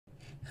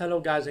Hello,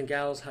 guys and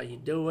gals. How you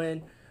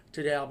doing?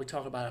 Today I'll be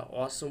talking about an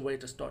awesome way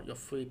to start your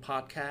free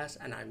podcast,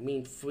 and I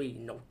mean free.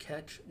 No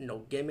catch, no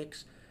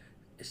gimmicks.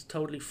 It's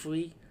totally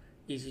free,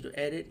 easy to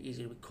edit,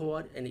 easy to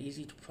record, and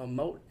easy to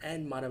promote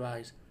and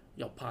monetize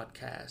your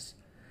podcast.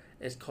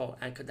 It's called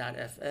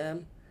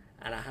Anchor.fm,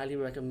 and I highly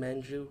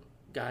recommend you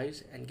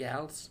guys and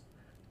gals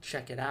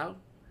check it out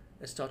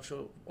and start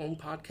your own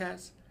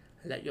podcast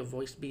and let your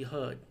voice be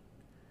heard.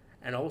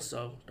 And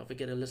also, don't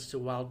forget to listen to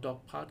Wild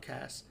Dog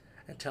Podcast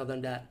and tell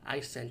them that I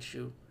sent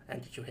you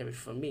and that you hear it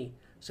from me.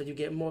 So you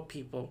get more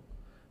people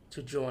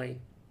to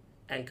join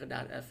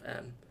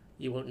Anchor.fm.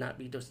 You will not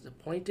be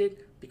disappointed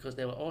because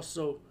they will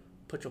also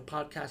put your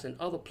podcast in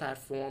other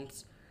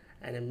platforms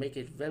and then make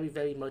it very,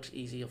 very much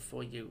easier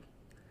for you.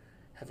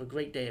 Have a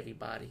great day,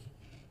 everybody.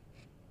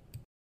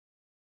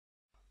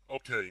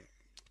 Okay,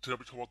 today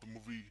we talk about the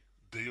movie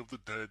Day of the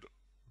Dead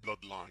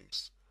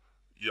Bloodlines.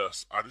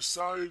 Yes, I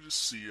decided to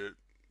see it,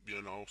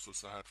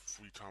 since I had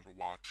free time to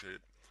watch it.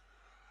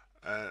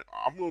 And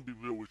I'm going to be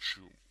real with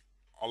you.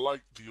 I like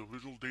the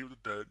original Day of the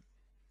Dead.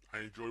 I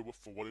enjoy it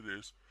for what it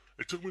is.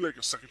 It took me like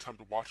a second time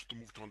to watch the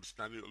movie to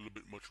understand it a little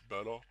bit much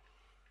better.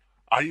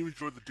 I even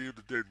enjoyed the Day of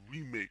the Dead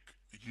remake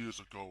years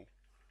ago.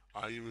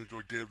 I even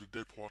enjoyed Day of the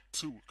Dead Part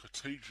 2,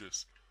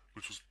 Contagious,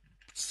 which was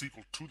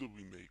sequel to the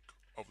remake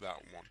of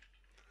that one.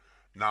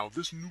 Now,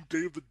 this new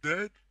Day of the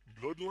Dead,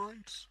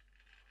 Bloodlines,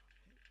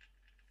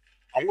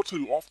 I want to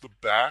tell you off the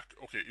back,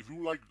 okay, if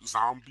you like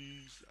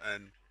zombies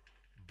and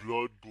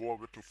blood, gore,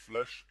 ripping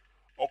flesh,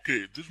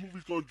 okay, this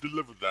movie's gonna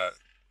deliver that,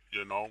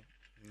 you know,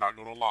 not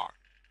gonna lie.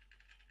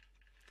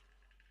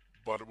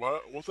 But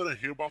one thing I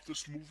hear about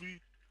this movie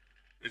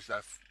is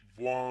that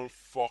one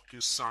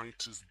fucking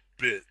scientist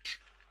bitch.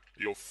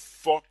 You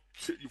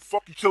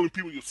fucking killing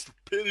people with your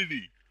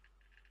stupidity.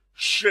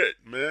 Shit,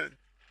 man.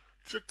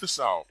 Check this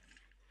out.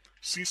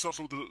 See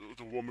something with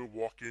the woman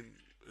walking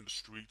in the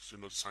streets,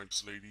 the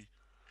scientist lady,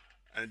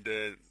 and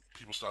then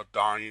people start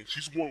dying.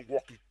 She's one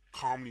walking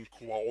calmly and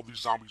cool while all these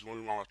zombies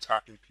running around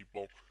attacking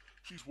people.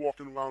 She's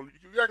walking around.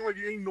 You acting like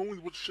you ain't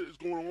knowing what shit is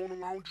going on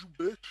around you,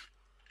 bitch.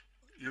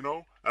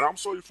 And I'm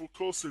sorry for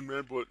cursing,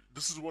 man, but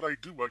this is what I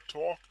do. I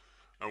talk,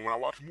 and when I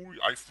watch a movie,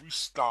 I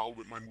freestyle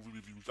with my movie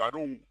reviews.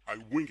 I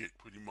wing it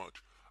pretty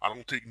much. I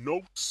don't take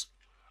notes.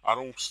 I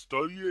don't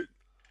study it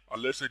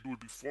unless I do it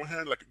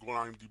beforehand, like go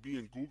on IMDb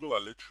and Google. I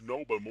let you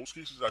know, but in most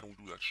cases, I don't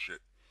do that shit.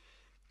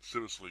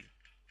 Seriously.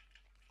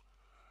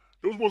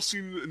 There was one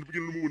scene in the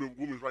beginning of the movie when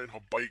the woman's riding her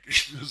bike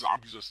and the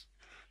zombies just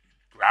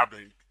grabbed her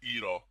and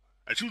eat her.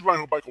 And she was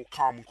riding her bike all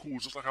calm and cool,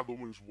 just like how the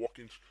woman was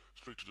walking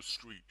straight to the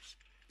streets.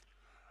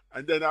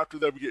 And then after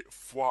that, we get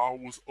 4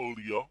 hours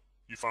earlier.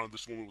 You find out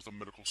this woman was a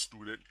medical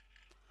student,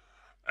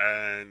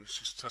 and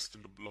she's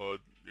testing the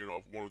blood,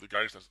 of one of the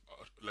guys that's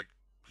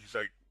he's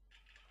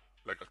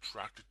like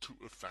attracted to,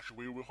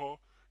 infatuated with her.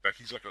 That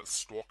he's like a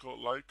stalker,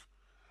 like.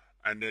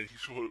 And then he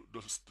showed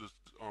this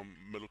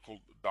medical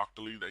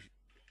doctor lady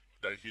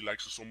that he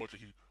likes her so much that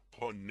he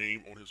put her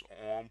name on his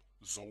arm,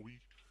 Zoe.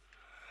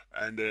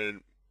 And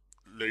then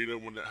later,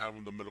 when they're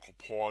having the medical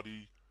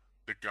party,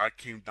 the guy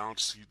came down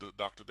to see the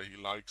doctor that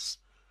he likes,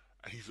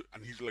 and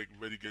he's like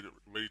ready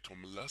to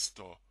molest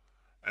her.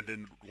 And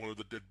then one of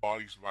the dead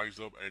bodies rise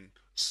up and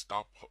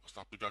stop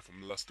the guy from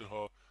molesting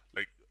her,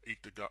 like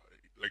ate the guy,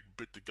 like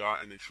bit the guy,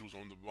 and then she was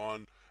on the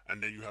run.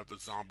 And then you have the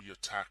zombie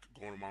attack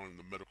going around in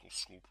the medical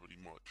school, pretty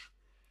much.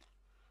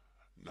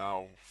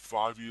 Now,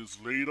 5 years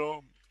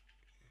later,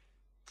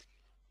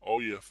 oh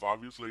yeah,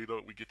 5 years later,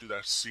 we get to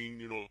that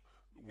scene,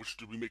 which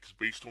the remake is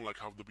based on, like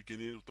how the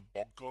beginning is the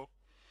bunker.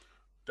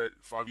 That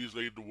 5 years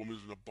later, the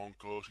woman's in the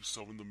bunker. She's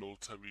serving the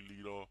military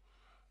leader,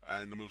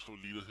 and the military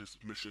leader, his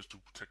mission is to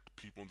protect the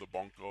people in the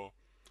bunker.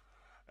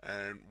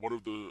 And one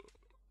of the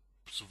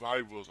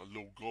survivors, a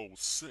little girl, was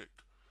sick.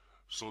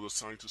 So the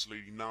scientist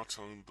lady now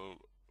telling the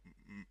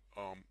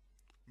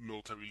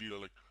military leader,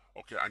 like,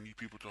 okay, I need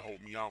people to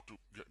help me out to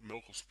get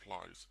medical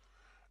supplies.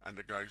 And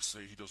the guy say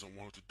he doesn't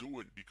want to do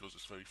it because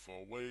it's very far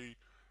away.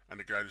 And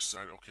the guy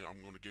decided, okay,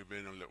 I'm going to give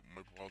in and let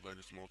my brother and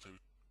his military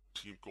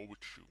team go with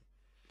you.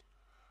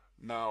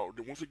 Now,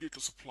 once they get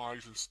the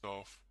supplies and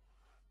stuff,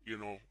 you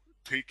know,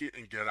 take it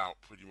and get out,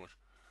 pretty much.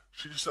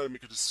 She decided to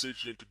make a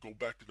decision to go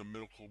back to the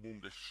medical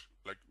room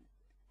like,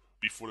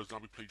 before the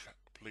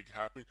plague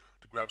happened,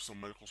 to grab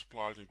some medical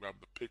supplies and grab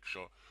the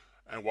picture.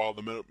 And while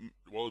the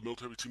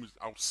military team is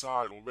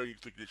outside already, you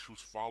think that she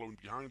was following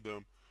behind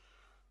them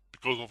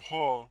because of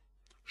her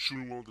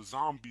shooting one of the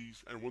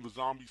zombies, and one of the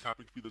zombies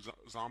happened to be the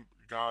zombie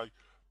guy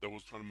that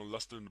was trying to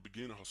molest her in the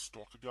beginning, her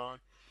stalker guy.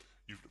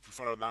 You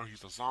find out now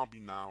he's a zombie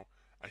now,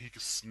 and he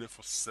can sniff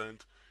her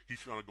scent.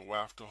 He's trying to go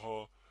after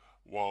her,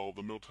 while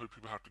the military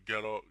people have to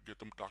get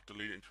them Dr.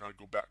 Lady, and try to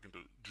go back into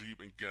the jeep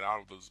and get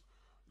out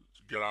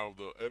of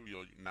the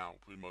area now,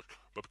 pretty much.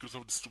 But because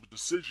of the stupid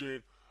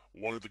decision,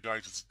 one of the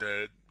guys is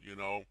dead,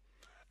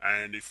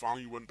 and they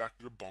finally went back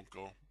to the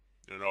bunker,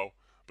 you know.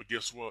 But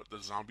guess what?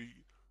 The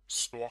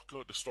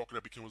stalker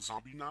that became a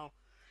zombie now,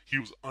 he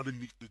was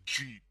underneath the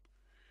jeep.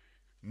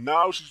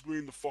 Now she's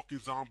bringing the fucking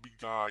zombie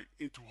guy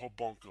into her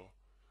bunker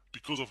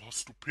because of her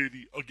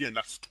stupidity. Again,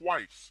 that's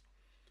twice,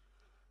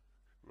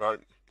 right?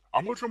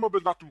 I'm gonna try my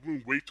best not to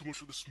ruin way too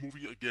much of this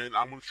movie. Again,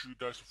 I'm gonna let you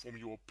guys to form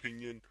your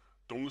opinion.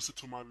 Don't listen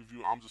to my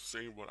review. I'm just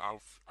saying what I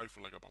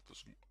feel like about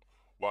this.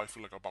 What I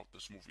feel like about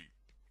this movie.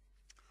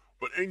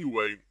 But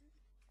anyway,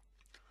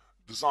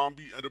 the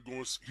zombie ended up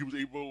going. He was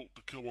able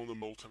to kill one of the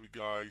military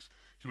guys.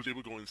 He was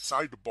able to go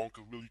inside the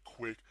bunker really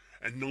quick,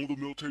 and none of the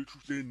military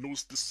troops didn't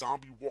notice this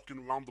zombie walking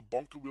around the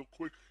bunker real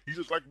quick. He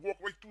just like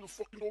walked right through the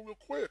fucking door real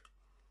quick,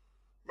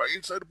 right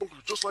inside the bunker,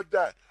 just like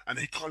that. And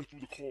he climbed through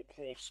the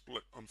crawl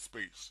split on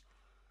space.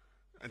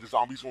 And the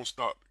zombies gonna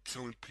start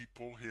killing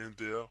people here and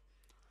there.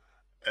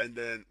 And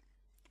then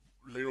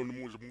later in the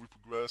movie, as the movie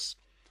progressed,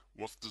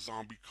 once the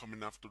zombie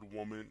coming after the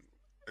woman,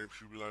 and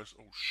she realized,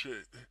 oh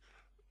shit,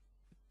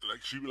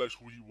 like she realized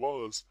who he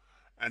was,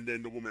 and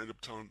then the woman ended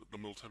up telling the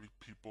military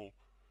people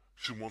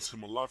she wants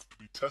him alive to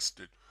be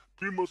tested.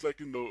 Pretty much like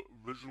in the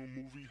original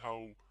movie,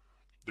 how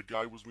the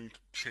guy was being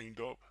chained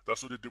up.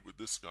 That's what they did with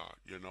this guy,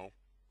 you know.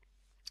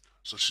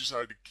 So she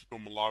decided to keep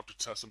him alive to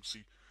test him, see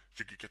if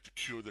she could get the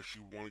cure that she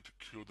wanted to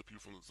cure the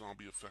people from the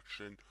zombie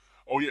infection.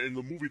 Oh yeah, in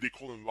the movie they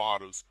call them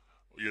riders,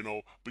 you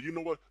know. But you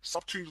know what?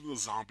 Stop changing the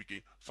zombie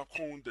game. Stop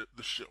calling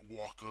the shit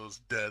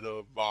walkers,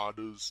 deader,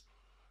 riders,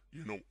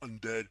 you know,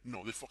 undead.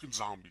 No, they're fucking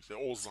zombies. They're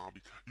all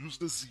zombies. Use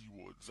the Z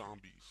word,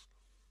 zombies.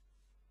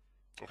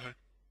 Okay?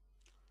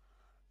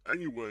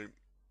 Anyway,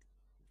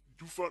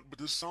 but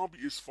this zombie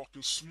is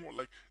fucking smart.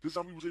 Like, this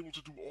zombie was able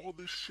to do all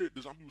this shit.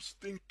 The zombie was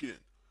thinking.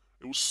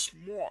 It was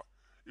smart.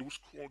 It was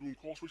doing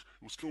crawl space.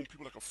 It was killing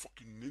people like a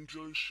fucking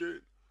ninja and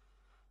shit.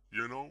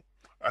 You know?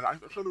 And I'm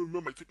trying to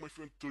remember, I think my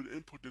friend Third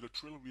Input did a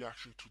trailer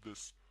reaction to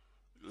this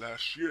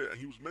last year, and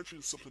he was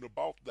mentioning something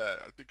about that.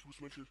 I think he was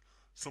mentioning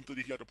something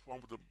that he had a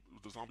problem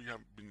with the zombie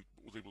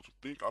was able to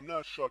think. I'm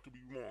not sure, I could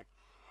be wrong.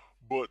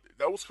 But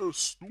that was kind of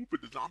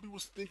stupid. The zombie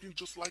was thinking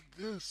just like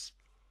this,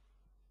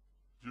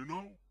 you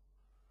know?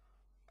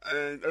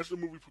 And as the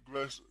movie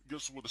progressed,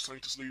 guess what? The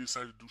scientist lady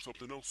decided to do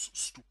something else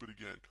stupid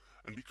again.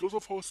 And because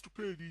of her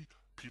stupidity,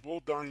 people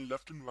are dying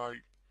left and right,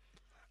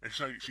 and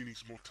she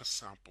needs more test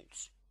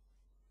samples.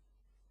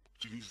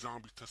 She needs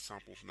zombie test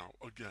samples now,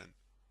 again.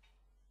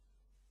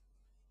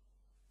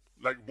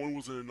 Like, one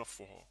wasn't enough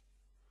for her.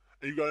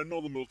 And you got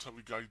another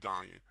military guy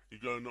dying. You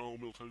got another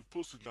military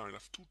person dying.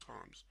 That's two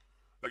times.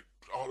 Like,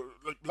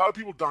 like a lot of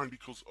people dying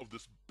because of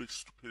this bitch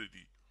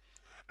stupidity.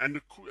 And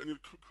the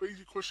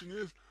crazy question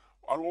is,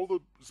 are all the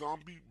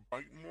zombie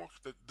bite marks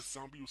that the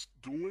zombie was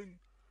doing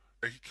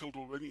that he killed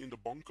already in the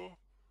bunker?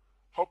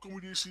 How come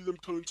we didn't see them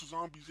turn into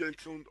zombies yet and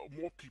killing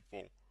more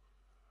people?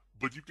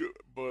 But you get,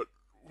 but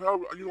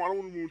well, you know, I don't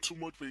want to ruin too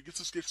much, but it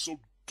gets so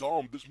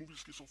dumb. This movie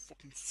just gets so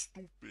fucking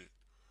stupid.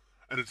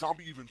 And the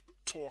zombie even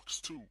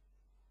talks too.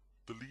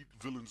 The lead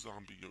villain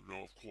zombie, you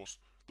know, of course,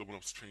 the one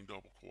that was chained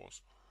up, of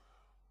course.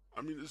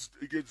 I mean,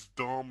 it gets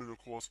dumb, and of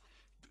course,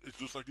 it's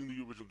just like in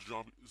the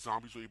original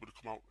zombies were able to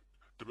come out.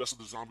 The rest of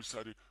the zombies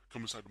decided to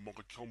come inside the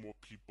bunker, kill more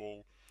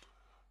people,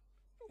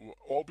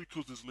 all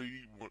because this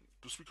lady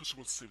just because she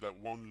wants to save that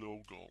one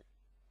little girl.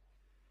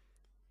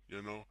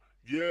 You know,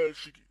 yeah,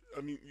 she. I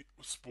mean,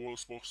 spoiler,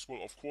 spoiler,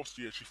 spoiler. Of course,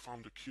 yeah, she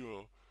found the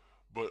cure,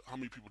 but how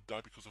many people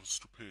died because of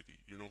stupidity?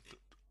 You know,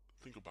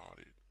 think about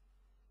it.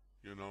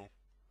 You know,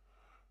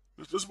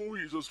 this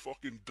movie is just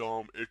fucking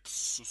dumb. It's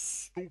so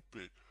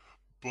stupid.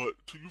 But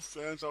to you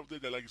fans out there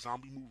that like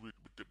zombie movie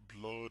with the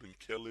blood and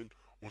killing,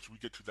 once we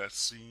get to that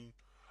scene,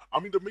 I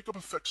mean the makeup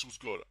effects was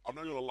good. I'm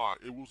not gonna lie,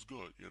 it was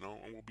good. You know,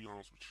 I'm gonna be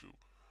honest with you.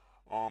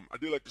 I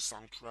did like the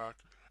soundtrack,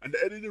 and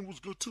the editing was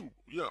good too.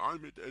 Yeah, I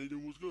admit the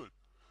editing was good.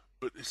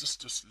 But it's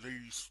just this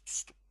lady's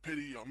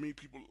stupidity. I mean,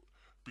 people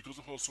because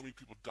of her, so many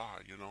people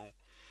die. You know,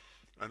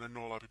 and I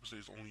know a lot of people say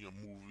it's only a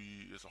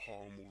movie, it's a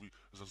horror movie,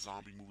 it's a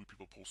zombie movie.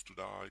 People supposed to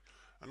die,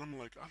 and I'm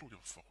like, I don't give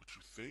a fuck what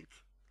you think.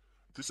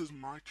 This is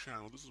my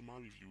channel, this is my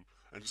review,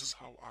 and this is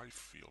how I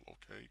feel,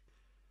 okay?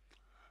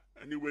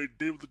 Anyway,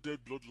 Day of the Dead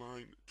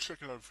Bloodline, check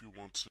it out if you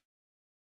want to.